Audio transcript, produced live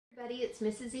everybody. It's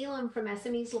Mrs. Elam from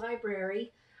SME's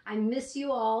Library. I miss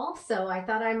you all, so I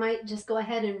thought I might just go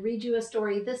ahead and read you a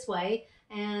story this way.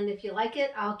 And if you like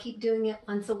it, I'll keep doing it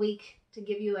once a week to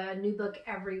give you a new book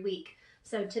every week.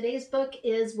 So today's book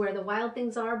is Where the Wild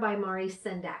Things Are by Maurice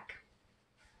Sendak.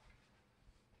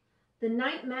 The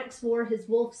night Max wore his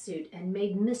wolf suit and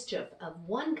made mischief of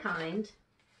one kind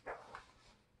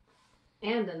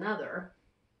and another,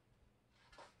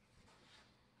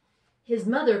 his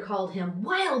mother called him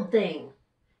Wild Thing,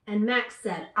 and Max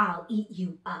said, "I'll eat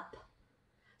you up."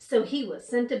 So he was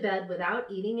sent to bed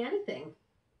without eating anything.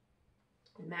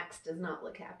 And Max does not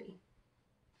look happy.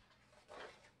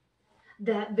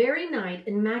 That very night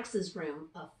in Max's room,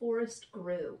 a forest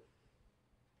grew.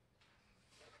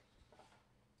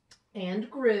 And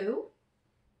grew.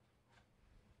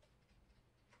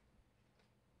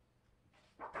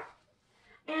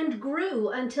 And grew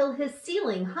until his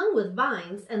ceiling hung with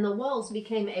vines and the walls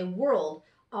became a world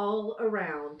all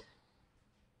around.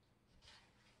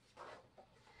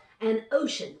 An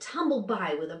ocean tumbled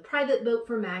by with a private boat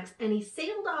for Max, and he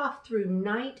sailed off through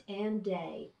night and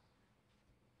day.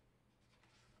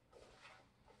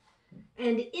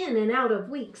 And in and out of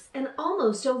weeks, and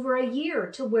almost over a year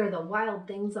to where the wild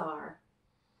things are.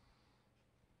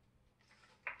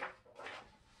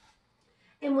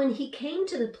 And when he came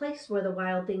to the place where the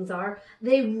wild things are,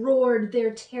 they roared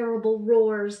their terrible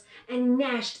roars and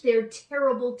gnashed their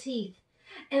terrible teeth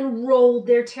and rolled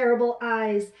their terrible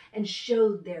eyes and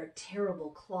showed their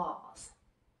terrible claws.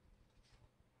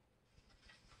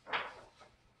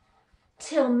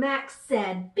 Till Max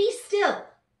said, "Be still,"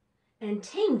 and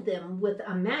tamed them with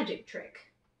a magic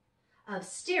trick of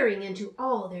staring into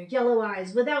all their yellow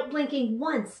eyes without blinking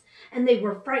once, and they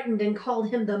were frightened and called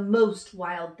him the most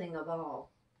wild thing of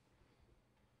all,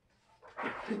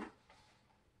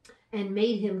 and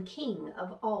made him king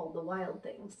of all the wild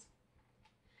things.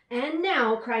 "And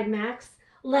now," cried Max,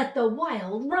 "let the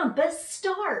wild rumpus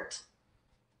start."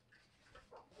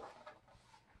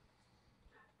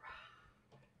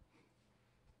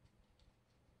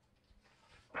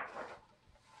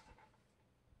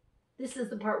 This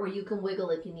is the part where you can wiggle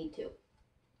if you need to.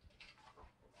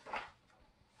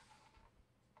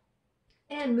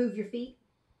 And move your feet,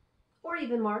 or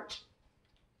even march.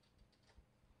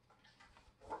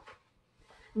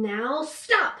 "Now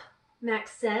stop,"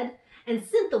 Max said, and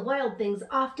sent the wild things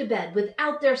off to bed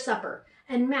without their supper.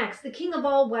 And Max, the king of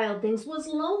all wild things, was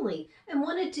lonely and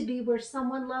wanted to be where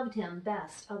someone loved him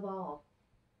best of all.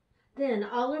 Then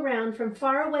all around, from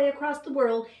far away across the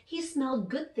world, he smelled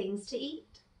good things to eat.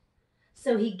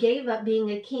 So he gave up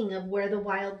being a king of where the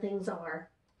wild things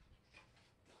are.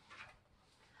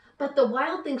 But the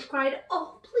wild things cried,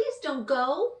 "Oh, please don't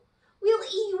go. We'll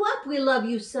eat you up, we love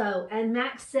you so." And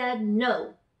Max said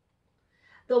no.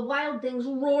 The wild things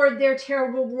roared their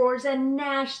terrible roars and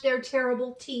gnashed their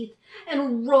terrible teeth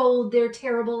and rolled their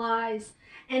terrible eyes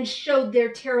and showed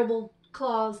their terrible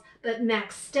claws. But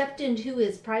Max stepped into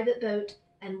his private boat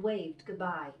and waved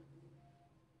goodbye.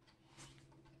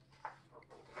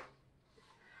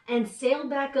 And sailed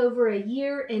back over a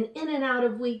year and in and out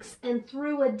of weeks and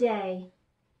through a day.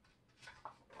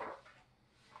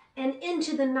 And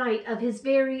into the night of his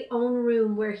very own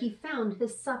room where he found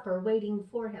his supper waiting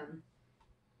for him.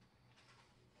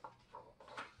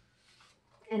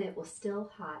 And it was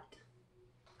still hot.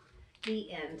 The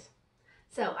end.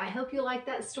 So I hope you like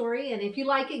that story. And if you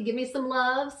like it, give me some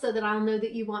love so that I'll know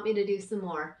that you want me to do some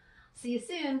more. See you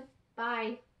soon.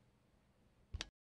 Bye.